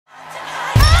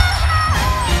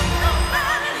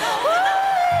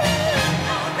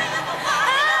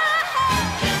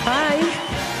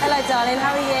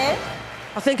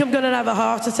I think I'm going to have a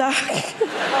heart attack.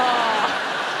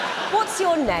 Oh. What's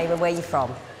your name and where are you from?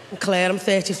 I'm Claire, I'm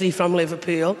 33 from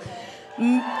Liverpool.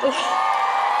 I'm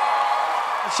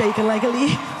shaking like a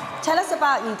leaf. Tell us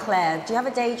about you, Claire. Do you have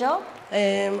a day job?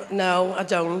 No, I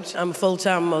don't. I'm a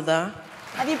full-time mother.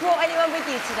 Have you brought anyone with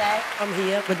you today? I'm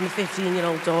here with my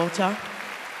 15-year-old daughter.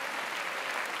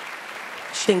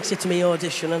 She thinks it's me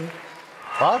auditioning.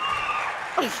 What?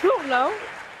 I don't know.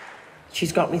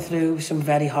 She's got me through some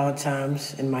very hard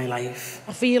times in my life.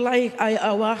 I feel like I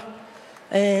owe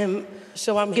her.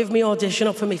 So I'm giving me audition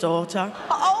up for my daughter.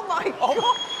 Oh, my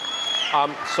God.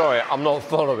 I'm sorry, I'm not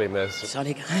following this.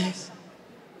 Sorry, guys.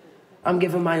 I'm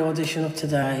giving my audition up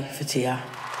today for Tia.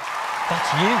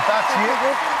 That's you. That's you.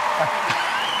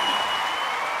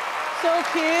 So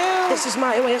cute. This is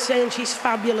my way of saying she's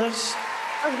fabulous.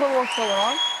 I don't know what's going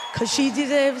on. Because she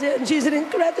deserves it and she's an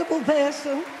incredible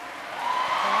person.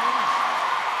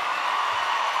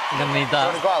 You're gonna need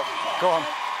that. Go out. Go on.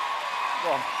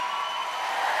 Go on.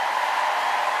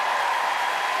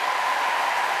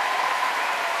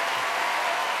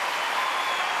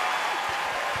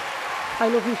 I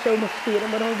love you so much, Tia,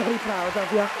 and I'm very proud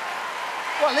of you.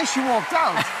 Well, at least you walked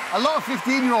out. A lot of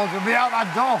 15-year-olds will be out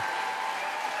that door.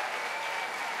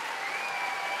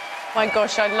 My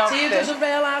gosh, I love Tia this. doesn't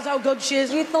realise how good she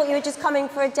is. You thought you were just coming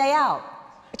for a day out?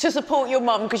 To support your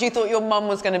mum, because you thought your mum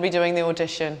was going to be doing the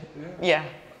audition. Yeah.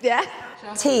 Yeah?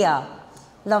 Tia.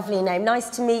 Lovely name.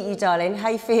 Nice to meet you, darling. How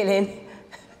you feeling?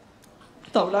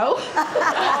 Don't know.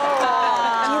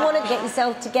 Do you want to get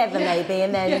yourself together, maybe,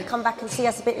 and then come back and see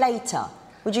us a bit later?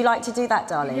 Would you like to do that,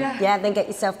 darling? Yeah. Yeah, then get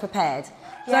yourself prepared.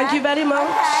 Yeah? Thank you very much.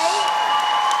 OK.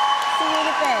 See you in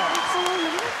a bit.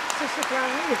 It's a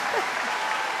surprise.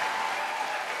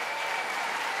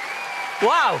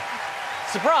 Wow!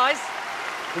 Surprise!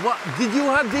 What? Did you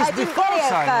have this I didn't before, get it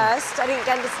Simon? at first. I didn't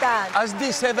understand. Has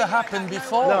this ever happened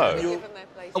before? No.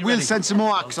 We'll send some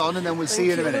more acts on and then we'll see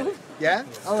you in a minute. Yeah?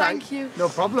 All right. Thank you. No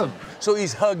problem. So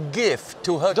it's her gift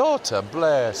to her daughter,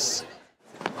 bless.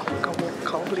 Oh, God, I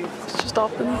can't believe this just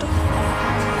happened.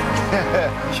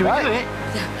 Should we do it?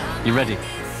 You ready?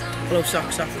 Blow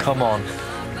socks off. Come on.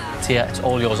 Tia, it's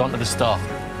all yours. On to the start.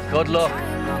 Good luck.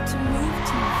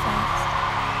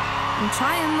 I'm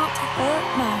trying not to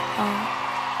hurt my heart,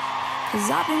 'cause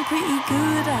I've been pretty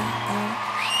good at that,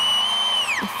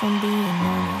 if I'm being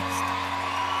honest.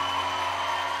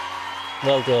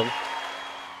 Well done.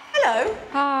 Hello.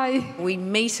 Hi. We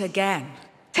meet again.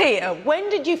 Tia, when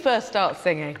did you first start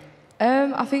singing?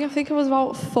 I think I was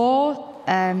about 4.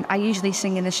 I usually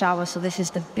sing in the shower, so this is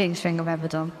the biggest thing I've ever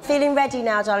done. Feeling ready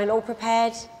now, darling? All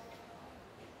prepared?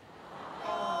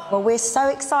 Well, we're so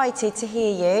excited to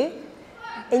hear you.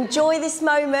 Enjoy this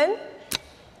moment.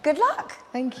 Good luck.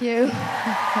 Thank you.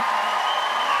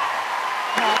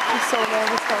 I'm so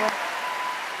nervous for her.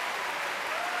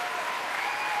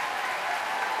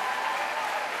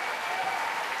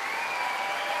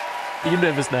 Are you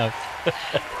nervous now?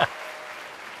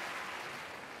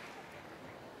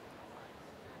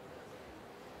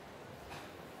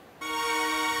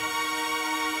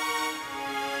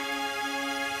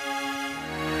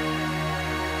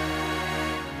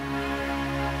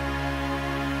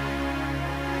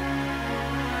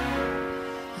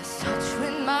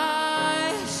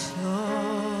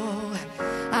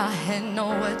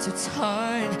 To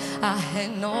turn, I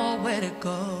had nowhere to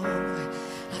go.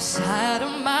 Outside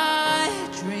of my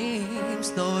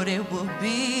dreams, thought it would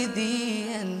be the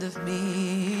end of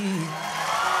me.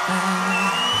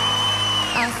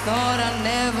 I thought I'd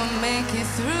never make it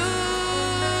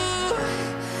through.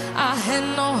 I had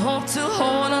no hope to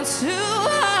hold on to.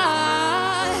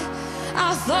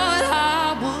 I thought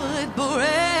I would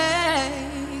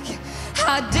break.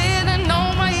 I didn't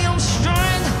know my own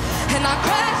strength, and I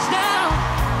crashed down.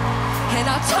 And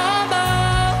I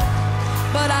tumbled,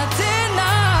 but I did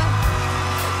not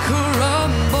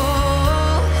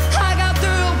crumble. I got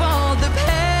through all the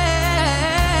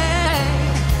pain.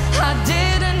 I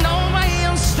didn't know my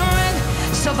own strength,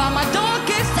 so by my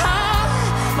darkest time,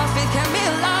 my faith kept me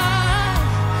alive.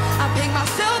 I picked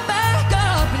myself back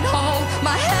up and hold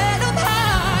my head up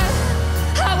high.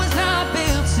 I was not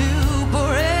built to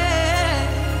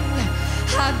break.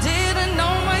 I didn't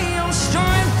know my own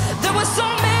strength. There was so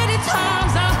many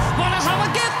times I wonder how I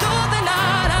get through the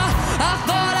night. I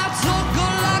thought I took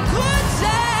all I could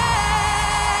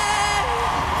take.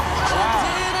 I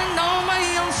didn't know my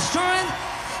own strength,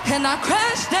 and I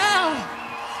crashed down,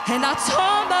 and I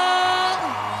tumbled,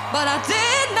 but I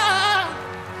did not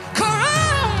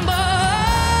crumble.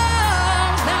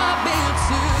 Not built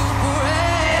to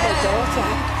break.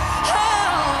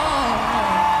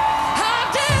 I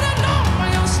didn't know my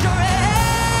own strength.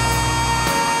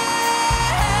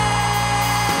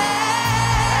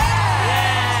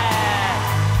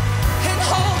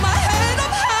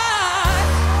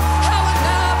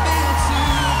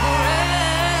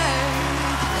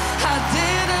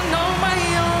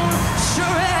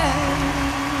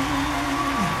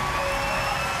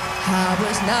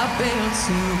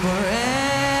 to break.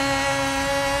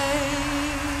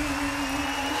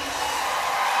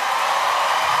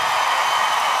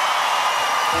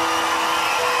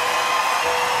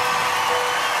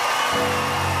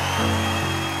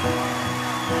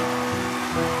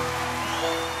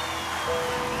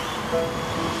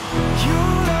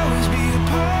 You'll always be a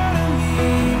part of me.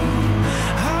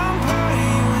 I'm part of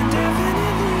you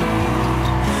indefinitely.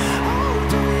 Oh,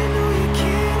 don't you know you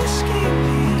can't escape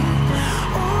me?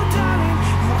 Oh, darling,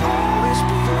 you'll always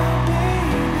be my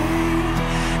baby.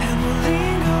 And we'll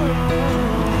linger on.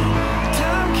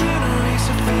 Time can't erase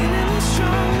a feeling that's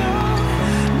stronger.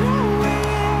 No way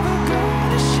ever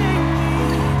gonna shake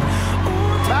me.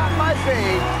 Oh, That might be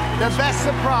the best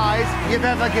surprise you've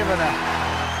ever given her.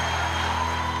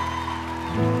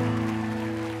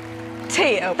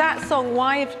 Tia, that song,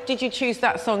 why did you choose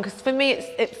that song? Because for me,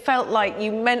 it felt like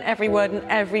you meant every word and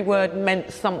every word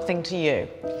meant something to you.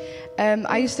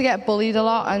 I used to get bullied a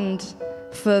lot, and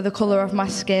for the colour of my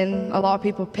skin, a lot of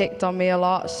people picked on me a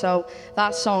lot, so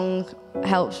that song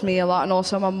helps me a lot, and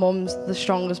also my mum's the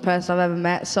strongest person I've ever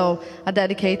met, so I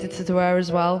dedicated it to her as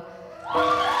well.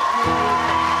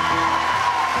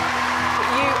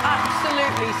 You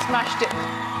absolutely smashed it.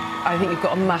 I think you've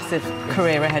got a massive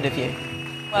career ahead of you.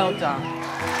 Well done.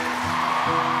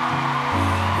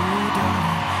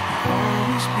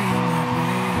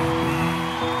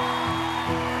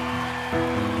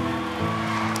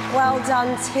 Well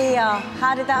done, Tia.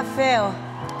 How did that feel?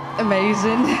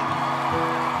 Amazing.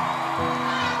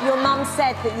 Your mum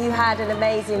said that you had an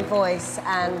amazing voice,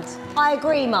 and I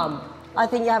agree, Mum. I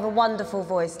think you have a wonderful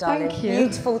voice, darling. Thank you.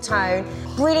 Beautiful tone.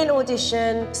 Brilliant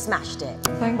audition. Smashed it.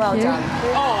 Thank well you. done.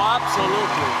 Oh,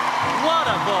 absolutely. What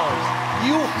a voice.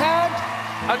 You had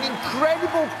an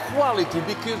incredible quality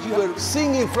because you were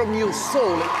singing from your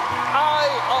soul.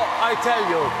 I tell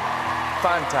you,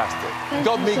 fantastic. Thank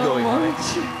Got you me so going, honey.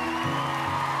 much.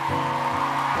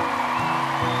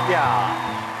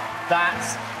 Yeah,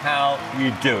 that's how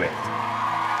you do it.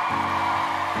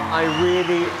 I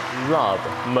really love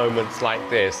moments like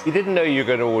this. You didn't know you were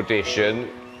going to audition.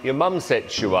 Your mum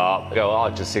sets you up. Go,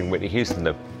 I'll just sing Whitney Houston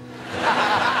then.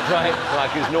 Right,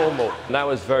 like it's normal. And that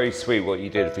was very sweet what you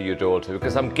did for your daughter,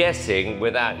 because I'm guessing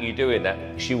without you doing that,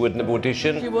 she wouldn't have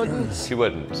auditioned. She wouldn't. She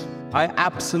wouldn't. I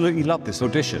absolutely love this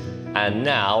audition. And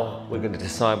now we're going to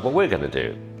decide what we're going to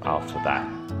do after that.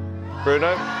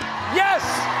 Bruno? Yes!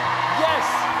 Yes!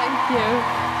 Thank you.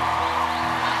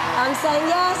 I'm saying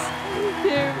yes. Thank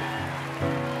you.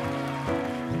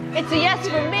 It's a yes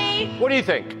from me. What do you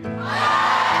think?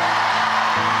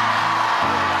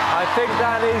 I think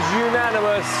that is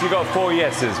unanimous. You got 4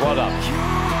 yeses. Well done.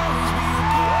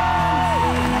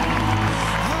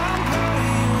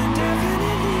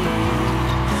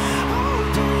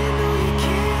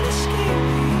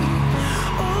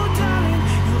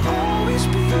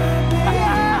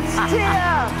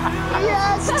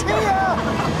 Yes, Tia!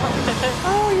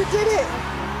 Oh, you did it!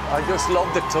 I just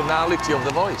love the tonality of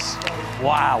the voice.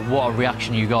 Wow, what a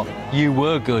reaction you got. You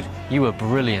were good. You were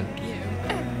brilliant.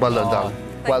 Well done.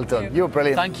 Well done. You were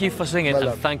brilliant. Thank you for singing,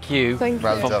 and thank you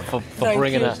for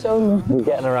bringing her,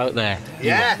 getting her out there.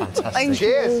 Yeah. Fantastic.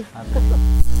 Cheers.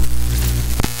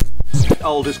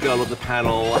 Oldest girl of the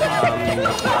panel.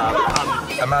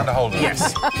 Amanda Holden.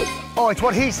 Yes. Oh, it's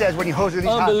what he says when he holds it in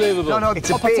his hand. Unbelievable. No, it's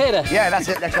a big... potato. Yeah, that's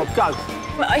it. Next one. Go.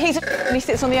 He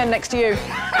sits on the end next to you.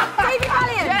 David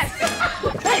Valiant.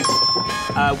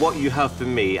 Yes. What you have for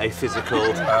me, a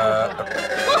physical...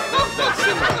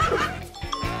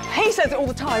 He says it all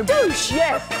the time. Douche,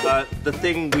 yes. the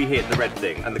thing we hit, the red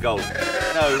thing, and the gold.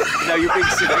 No, you're being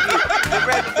silly. The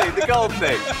red thing, the gold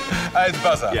thing. It's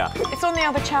buzzer. Yeah. It's on the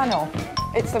other channel.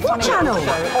 It's the funny channel?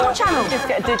 show. What channel? Just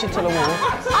get a digital award.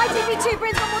 ITV2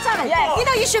 brings One More Talent. Yes. You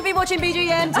know you should be watching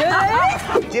BGM.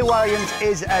 Tia Williams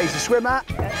is a swimmer.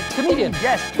 Comedian.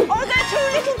 Yes. Oh, there are 2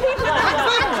 little people in the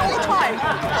all the time.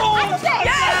 Oh,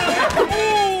 yes.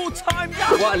 Oh, time's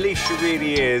up. What Alicia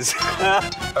really is. A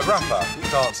rapper,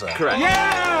 dancer. Correct.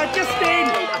 Yeah, Justin!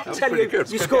 That's pretty good.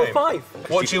 You scored 5.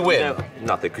 What'd you win?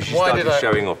 Nothing, because you Why started did I-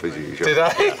 showing off as usual. Did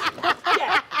I?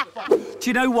 Do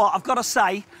you know what? I've got to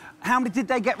say, how many did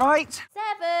they get right?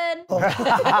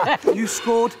 7. You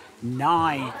scored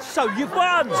 9. So you've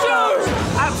won!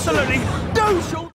 Absolutely.